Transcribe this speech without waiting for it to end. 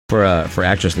for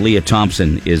actress Leah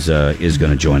Thompson is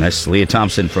going to join us. Leah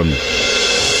Thompson from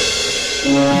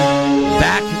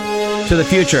Back to the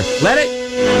Future. Feel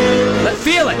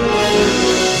it.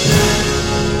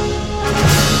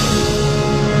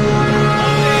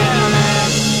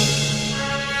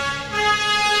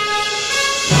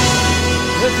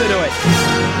 Listen to it.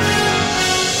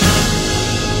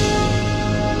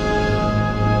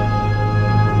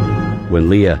 When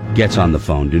Leah gets on the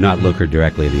phone, do not look her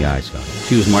directly in the eyes, Scott.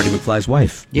 She was Marty McFly's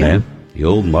wife. Yeah. Man. The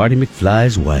old Marty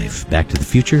McFly's wife. Back to the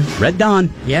Future. Red Dawn.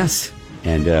 Yes.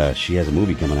 And she has a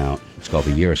movie coming out. It's called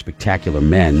The Year of Spectacular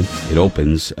Men. It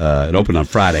opened on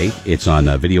Friday. It's on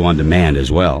video on demand as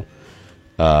well.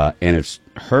 And it's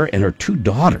her and her 2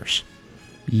 daughters.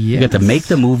 Yes. You get to make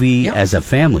the movie as a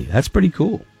family. That's pretty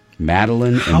cool.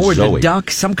 Madeline and Howard Zoe. the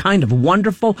Duck, Some Kind of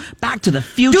Wonderful, Back to the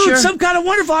Future. Dude, Some Kind of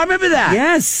Wonderful. I remember that.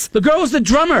 Yes. The girl was the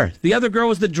drummer. The other girl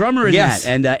was the drummer in Yes. that.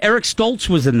 And Eric Stoltz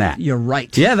was in that. You're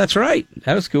right. Yeah, that's right.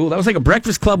 That was cool. That was like a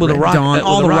Breakfast Club with Red a rock. Dawn, with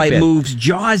all a the rock right band. moves.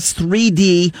 Jaws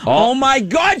 3D. Oh. Oh my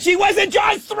God, she was in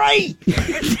Jaws 3.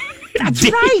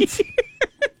 That's right.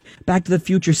 Back to the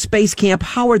Future, Space Camp,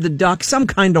 Howard the Duck, Some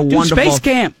Kind of Dude, Wonderful. Space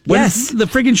Camp. Yes. When the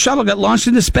friggin' shuttle got launched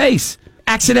into space.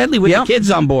 Accidentally with the kids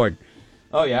on board.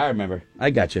 Oh, yeah, I remember. I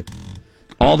got you.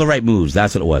 All the Right Moves.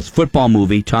 That's what it was. Football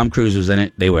movie. Tom Cruise was in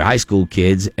it. They were high school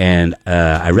kids. And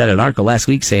I read an article last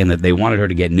week saying that they wanted her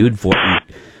to get nude for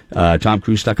it. Tom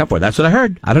Cruise stuck up for it. That's what I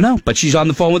heard. I don't know. But she's on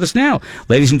the phone with us now.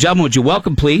 Ladies and gentlemen, would you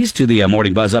welcome, please, to the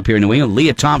Morning Buzz up here in New England,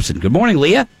 Leah Thompson. Good morning,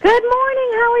 Leah. Good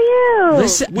morning. How are you?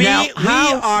 Listen, we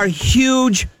are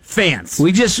huge fans.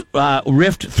 We just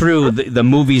riffed through the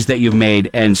movies that you've made,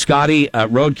 and Scotty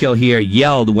Roadkill here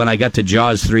yelled when I got to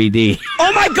Jaws 3D.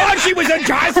 Oh my God, she was in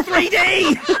Jaws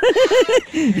 3D!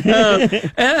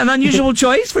 An unusual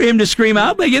choice for him to scream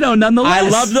out, but nonetheless. I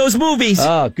love those movies.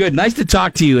 Oh, good. Nice to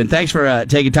talk to you, and thanks for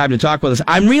taking time to talk with us.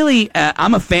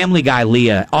 I'm a family guy,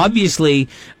 Leah. Obviously,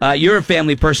 you're a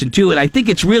family person too, and I think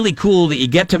it's really cool that you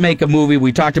get to make a movie.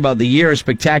 We talked about The Year of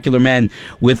Spectacular Men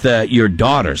with your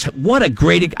daughters. What a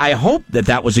great... I hope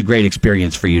that was a great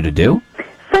experience for you to do.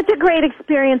 Such a great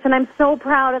experience, and I'm so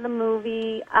proud of the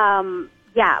movie.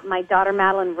 My daughter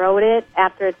Madeline wrote it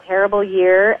after a terrible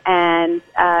year, and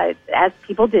as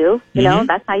people do, you know,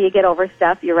 that's how you get over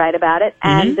stuff. You write about it,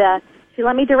 and she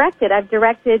let me direct it. I've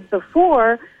directed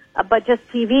before, but just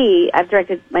TV. I've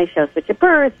directed my show Switch at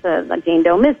Birth, Jane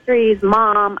Doe Mysteries,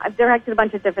 Mom. I've directed a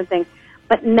bunch of different things,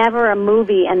 but never a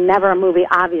movie,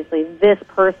 obviously, this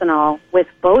personal with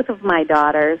both of my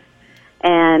daughters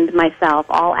and myself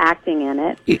all acting in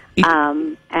it.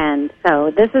 And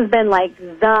so this has been like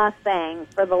the thing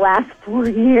for the last 4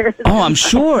 years. Oh, I'm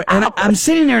sure. And I'm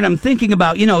sitting there and I'm thinking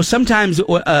about, sometimes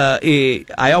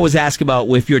I always ask about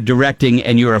if you're directing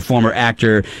and you're a former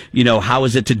actor, how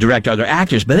is it to direct other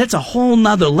actors? But that's a whole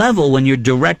nother level when you're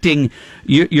directing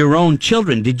your own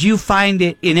children. Did you find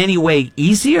it in any way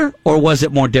easier, or was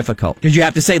it more difficult? Did you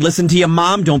have to say, listen to your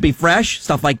mom, don't be fresh,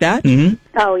 stuff like that? Mm-hmm.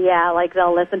 Oh, yeah, like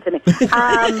they'll listen to me.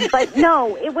 But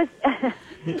no, it was...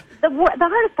 The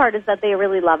hardest part is that they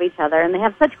really love each other, and they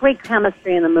have such great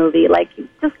chemistry in the movie. Like, you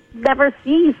just never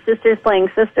see sisters playing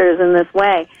sisters in this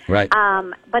way. Right.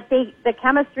 But the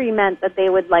chemistry meant that they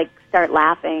would, start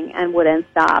laughing and wouldn't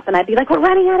stop. And I'd be like, we're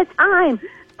running out of time.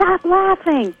 Stop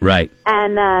laughing. Right.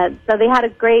 And so they had a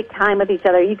great time with each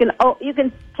other. You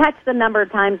can catch the number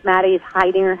of times Maddie's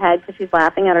hiding her head because she's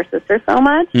laughing at her sister so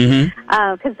much.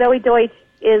 Because Zoe Deutsch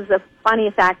is the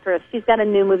funniest actress. She's got a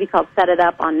new movie called Set It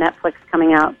Up on Netflix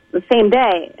coming out the same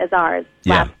day as ours,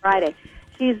 last Friday.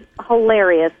 She's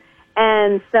hilarious.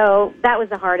 And so that was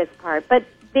the hardest part. But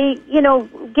they,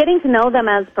 getting to know them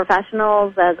as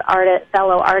professionals, as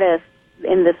fellow artists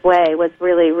in this way was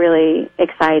really, really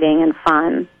exciting and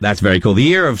fun. That's very cool. The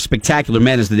Year of Spectacular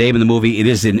Men is the name of the movie. It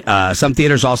is in some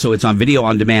theaters also. It's on video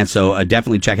on demand, so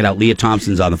definitely check it out. Leah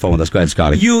Thompson's on the phone with us. Go ahead,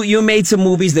 Scotty. You made some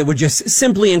movies that were just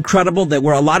simply incredible, that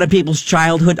were a lot of people's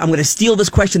childhood. I'm going to steal this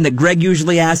question that Greg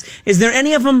usually asks. Is there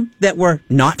any of them that were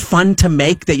not fun to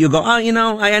make, that you go,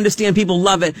 I understand people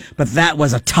love it, but that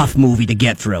was a tough movie to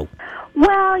get through?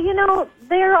 Well,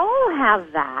 they all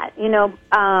have that.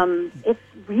 It's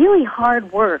really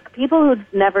hard work. People who've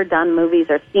never done movies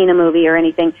or seen a movie or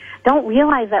anything don't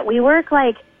realize that we work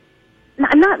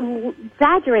I'm not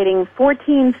exaggerating,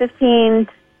 14, 15,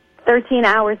 13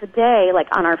 hours a day,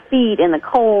 on our feet in the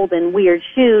cold and weird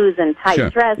shoes and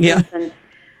tight dresses. Yeah. And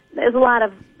there's a lot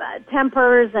of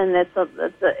tempers, and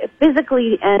it's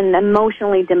physically and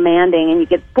emotionally demanding, and you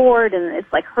get bored, and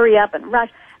it's like hurry up and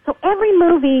rush. So every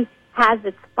movie has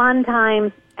its fun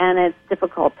times and its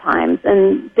difficult times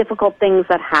and difficult things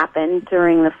that happen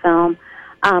during the film.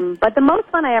 But the most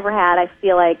fun I ever had, I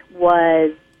feel like,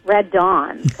 was Red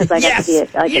Dawn, because I got to be a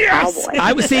cowboy.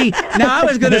 I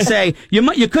was going to say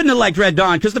you couldn't have liked Red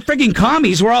Dawn because the frigging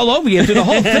commies were all over you through the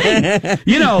whole thing,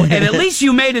 and at least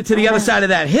you made it to the other side of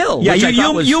that hill. Yeah,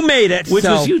 you made it. Which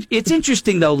was huge. It's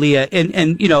interesting though, Leah,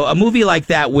 and a movie like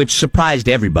that which surprised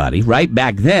everybody. Right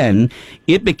back then,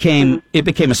 it became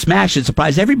a smash. It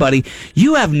surprised everybody.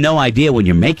 You have no idea when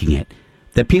you're making it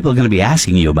that people are going to be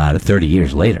asking you about it 30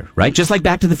 years later, right? Just like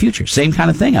Back to the Future, same kind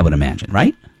of thing, I would imagine,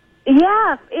 right?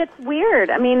 Yeah, it's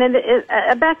weird. I mean,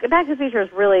 Back to the Future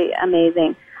is really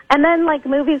amazing. And then, like,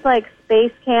 movies like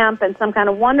Space Camp and Some Kind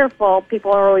of Wonderful,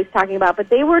 people are always talking about, but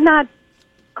they were not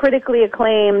critically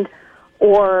acclaimed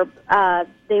or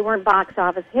they weren't box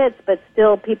office hits, but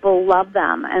still people love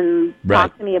them and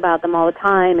talk to me about them all the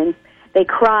time. And they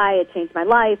cry, it changed my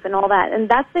life, and all that. And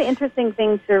that's the interesting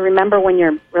thing to remember when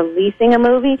you're releasing a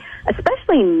movie,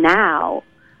 especially now,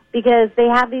 because they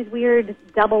have these weird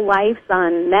double lives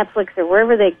on Netflix or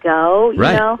wherever they go, you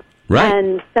know? Right.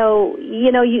 And so,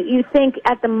 you think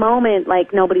at the moment,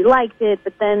 like, nobody liked it,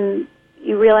 but then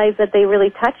you realize that they really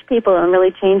touched people and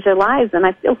really changed their lives. And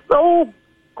I feel so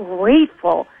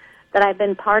grateful that I've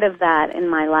been part of that in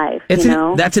my life. That's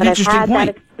an interesting point. That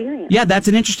experience. Yeah, that's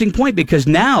an interesting point because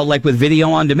now, like with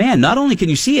video on demand, not only can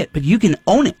you see it, but you can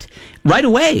own it right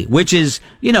away, which is,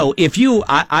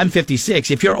 I'm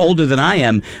 56. If you're older than I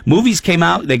am, movies came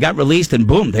out, they got released, and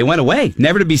boom, they went away,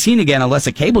 never to be seen again unless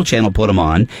a cable channel put them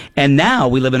on. And now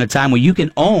we live in a time where you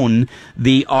can own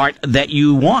the art that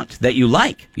you want, that you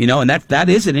like, and that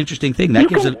is an interesting thing. That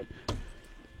gives it.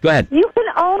 Go ahead. You can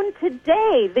own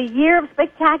today the Year of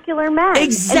Spectacular Men.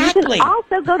 Exactly. And you can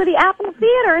also go to the Apple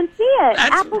Theater and see it.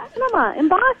 Apple Cinema in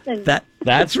Boston.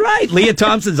 That's right. Leah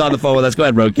Thompson's on the phone with us. Go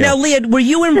ahead, Roadkill. Now, Leah, were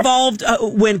you involved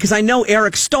because I know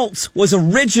Eric Stoltz was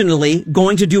originally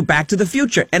going to do Back to the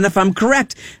Future, and if I'm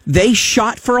correct, they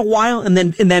shot for a while and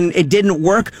then it didn't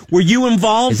work. Were you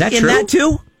involved in that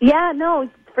too? Yeah, no,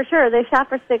 for sure. They shot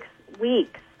for 6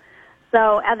 weeks.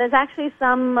 So there's actually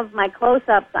some of my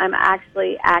close-ups I'm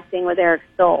actually acting with Eric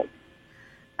Stoltz.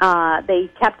 They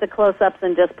kept the close-ups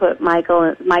and just put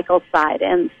Michael's side.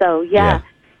 And so,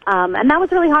 and that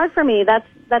was really hard for me.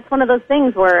 That's one of those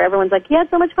things where everyone's like, you had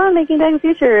so much fun making Back to the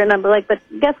Future. And I'm like, but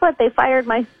guess what? They fired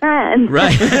my friend.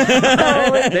 Right. So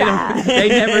they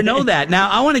never know that. Now,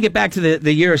 I want to get back to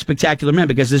the Year of Spectacular Men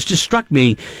because this just struck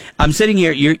me. I'm sitting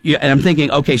here and I'm thinking,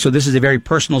 okay, so this is a very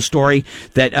personal story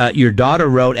that your daughter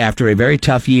wrote after a very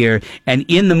tough year. And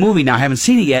in the movie, now I haven't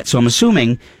seen it yet, so I'm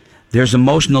assuming there's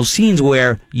emotional scenes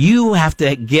where you have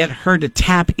to get her to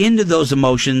tap into those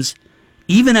emotions.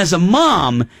 Even as a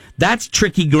mom, that's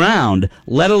tricky ground,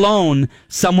 let alone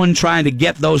someone trying to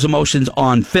get those emotions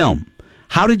on film.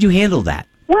 How did you handle that?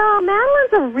 Well,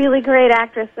 Madeline's a really great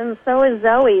actress, and so is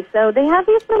Zoe. So they have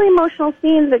these really emotional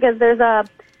scenes because there's a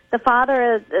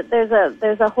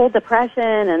whole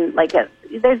depression and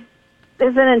there's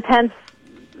an intense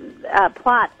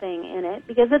plot thing in it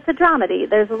because it's a dramedy.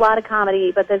 There's a lot of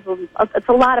comedy, but it's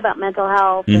a lot about mental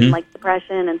health and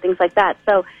depression and things like that.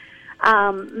 So.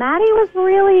 Maddie was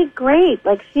really great.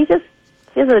 She has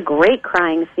a great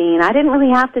crying scene. I didn't really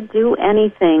have to do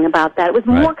anything about that. It was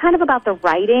more kind of about the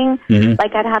writing.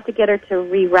 I'd have to get her to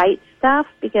rewrite stuff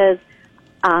because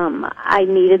I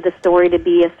needed the story to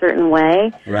be a certain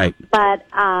way. Right. But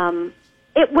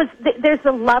there's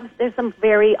some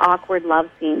very awkward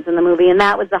love scenes in the movie, and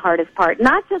that was the hardest part.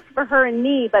 Not just for her and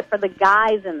me, but for the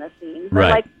guys in the scene. So,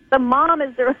 right. The mom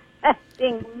is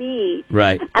affecting me.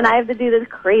 Right. And I have to do this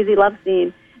crazy love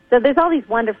scene. So there's all these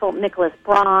wonderful Nicholas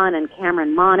Braun and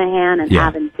Cameron Monaghan and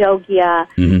Avon Jogia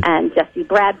and Jesse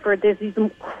Bradford. There's these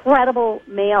incredible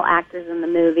male actors in the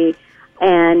movie,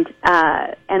 and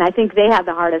I think they have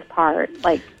the hardest part,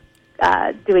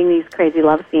 doing these crazy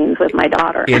love scenes with my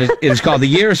daughter. It is called The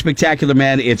Year of Spectacular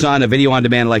Men. It's on a video on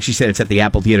demand. Like she said, it's at the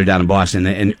Apple Theater down in Boston.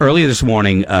 And earlier this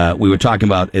morning, we were talking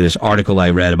about this article I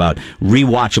read about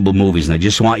rewatchable movies. And I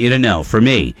just want you to know, for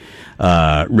me,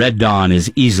 Red Dawn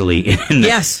is easily in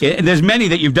there's many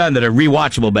that you've done that are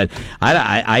rewatchable, but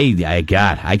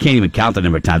I can't even count the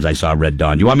number of times I saw Red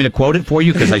Dawn. You want me to quote it for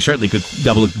you? Because I certainly could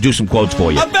do some quotes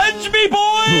for you. Avenge me, boys!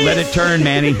 Let it turn,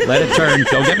 Manny. Let it turn.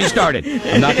 Don't get me started.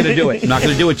 I'm not going to do it. I'm not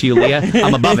going to do it to you, Leah.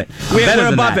 I'm above it.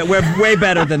 We're above it. We're way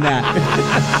better than that.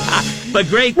 But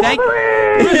great, thank you.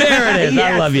 There it is.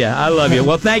 Yes. I love you.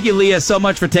 Well, thank you, Leah, so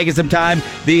much for taking some time.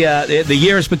 The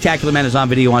Year of Spectacular Men is on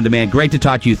video on demand. Great to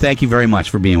talk to you. Thank you very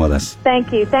much for being with us.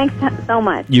 Thank you. Thanks so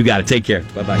much. You got it. Take care.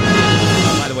 Bye-bye.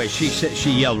 By the way,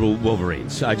 she yelled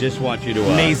Wolverines. I just want you to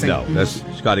amazing. No,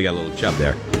 Scotty got a little chub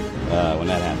there when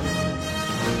that happened.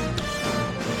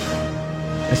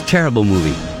 That's a terrible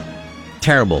movie.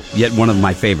 Terrible, yet one of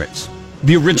my favorites.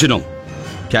 The original.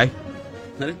 Okay?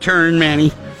 Let it turn,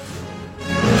 Manny.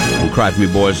 Don't cry for me,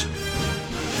 boys.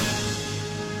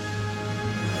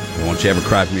 I won't you ever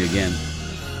cry for me again.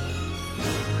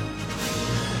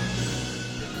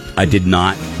 I did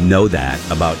not know that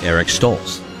about Eric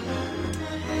Stoltz.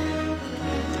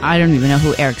 I don't even know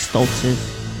who Eric Stoltz is.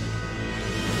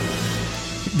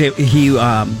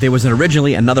 There was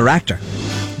originally another actor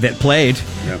that played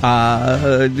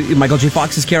Michael J.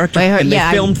 Fox's character. And they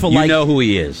filmed for You know who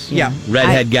he is. Yeah.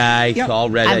 Redhead guy, tall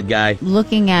redhead guy.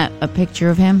 Looking at a picture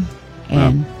of him,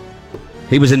 and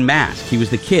he was in Mask. He was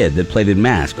the kid that played in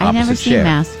Mask. I never seen Cher.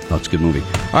 Mask. Oh, it's a good movie.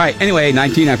 All right, anyway,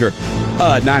 19 after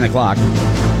 9 o'clock.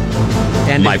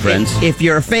 And my friends. If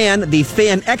you're a fan, the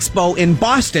Fan Expo in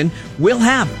Boston will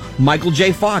have Michael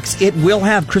J. Fox. It will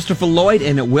have Christopher Lloyd,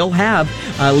 and it will have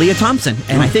Leah Thompson.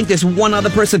 And I think there's one other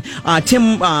person,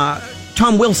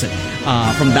 Tom Wilson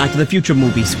from Back to the Future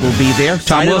movies will be there.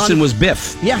 Tom Wilson was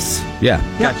Biff. Yes. Yeah,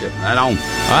 gotcha. Right on. All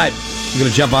right, we're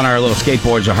going to jump on our little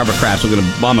skateboards or hovercrafts. We're going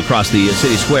to bomb across the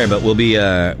city square, but we'll be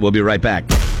right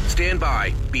back. Stand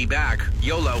by. Be back.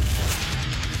 YOLO.